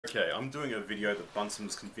Okay, I'm doing a video that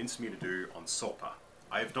Bunsen's convinced me to do on SOPA.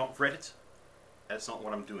 I have not read it. That's not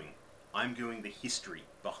what I'm doing. I'm doing the history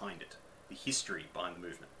behind it. The history behind the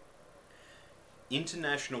movement.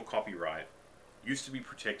 International copyright used to be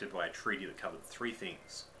protected by a treaty that covered three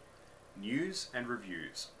things: news and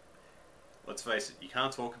reviews. Let's face it, you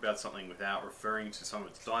can't talk about something without referring to some of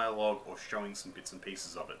its dialogue or showing some bits and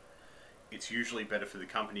pieces of it. It's usually better for the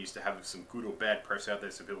companies to have some good or bad press out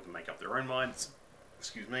there so people can make up their own minds.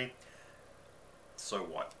 Excuse me. So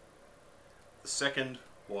what? The second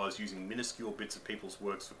was using minuscule bits of people's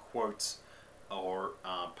works for quotes or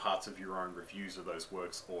parts of your own reviews of those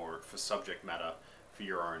works, or for subject matter for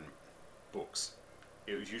your own books.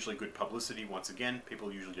 It was usually good publicity. Once again,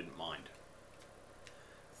 people usually didn't mind.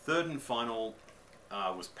 Third and final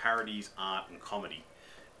was parodies, art and comedy,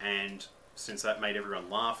 and since that made everyone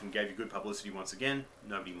laugh and gave you good publicity once again,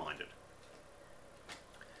 nobody minded.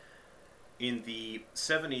 In the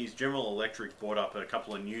 70s, General Electric bought up a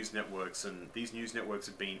couple of news networks, and these news networks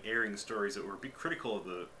had been airing stories that were a bit critical of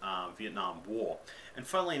the Vietnam War. And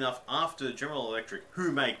funnily enough, after General Electric,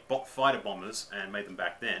 who made fighter bombers and made them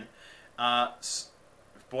back then,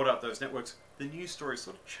 bought up those networks, the news stories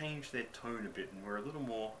sort of changed their tone a bit and were a little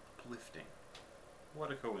more uplifting. What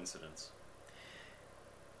a coincidence.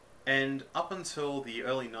 And up until the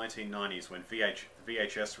early 1990s, when the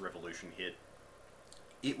VHS revolution hit,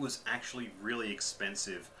 it was actually really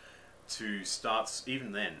expensive to start,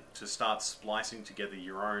 even then, to start splicing together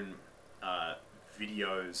your own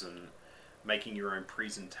videos and making your own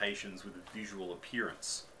presentations with a visual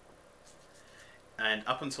appearance. And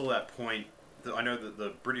up until that point, I know that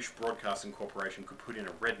the British Broadcasting Corporation could put in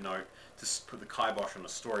a red note to put the kibosh on a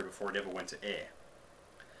story before it ever went to air.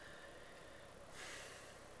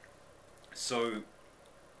 So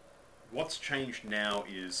what's changed now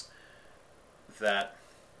is that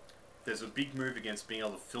there's a big move against being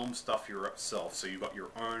able to film stuff yourself, so you've got your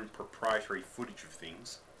own proprietary footage of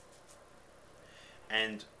things.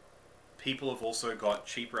 And people have also got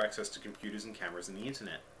cheaper access to computers and cameras and the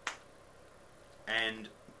internet. And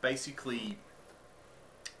basically,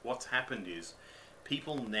 what's happened is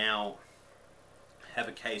people now have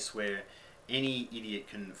a case where any idiot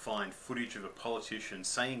can find footage of a politician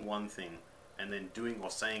saying one thing and then doing or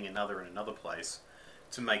saying another in another place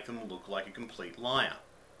to make them look like a complete liar.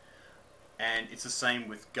 And it's the same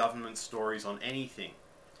with government stories on anything.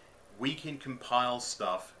 We can compile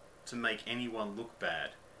stuff to make anyone look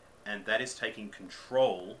bad, and that is taking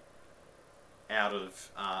control out of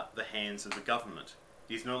the hands of the government.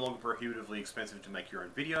 It is no longer prohibitively expensive to make your own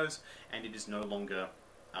videos, and it is no longer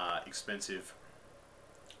expensive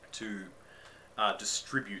to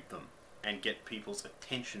distribute them and get people's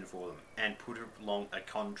attention for them and put along a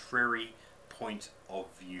contrary point of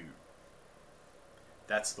view.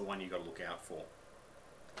 That's the one you got to look out for.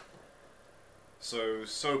 So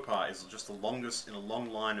SOPA is just the longest in a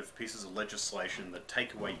long line of pieces of legislation that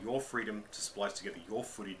take away your freedom to splice together your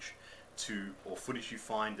footage or footage you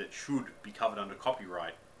find that should be covered under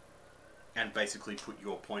copyright, and basically put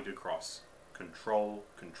your point across. Control,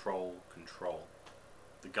 control, control.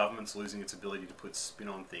 The government's losing its ability to put spin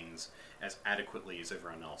on things as adequately as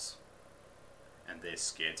everyone else, and they're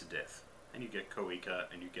scared to death. And you get COICA,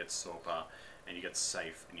 and you get SOPA, and you get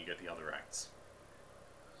SAFE, and you get the other acts.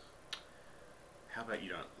 How about you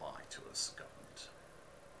don't lie to us, government?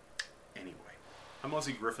 Anyway, I'm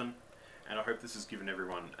Aussie Griffin, and I hope this has given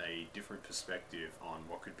everyone a different perspective on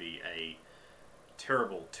what could be a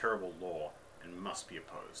terrible, terrible law and must be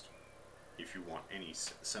opposed if you want any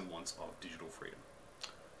semblance of digital freedom.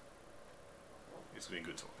 It's been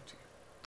good talking to you.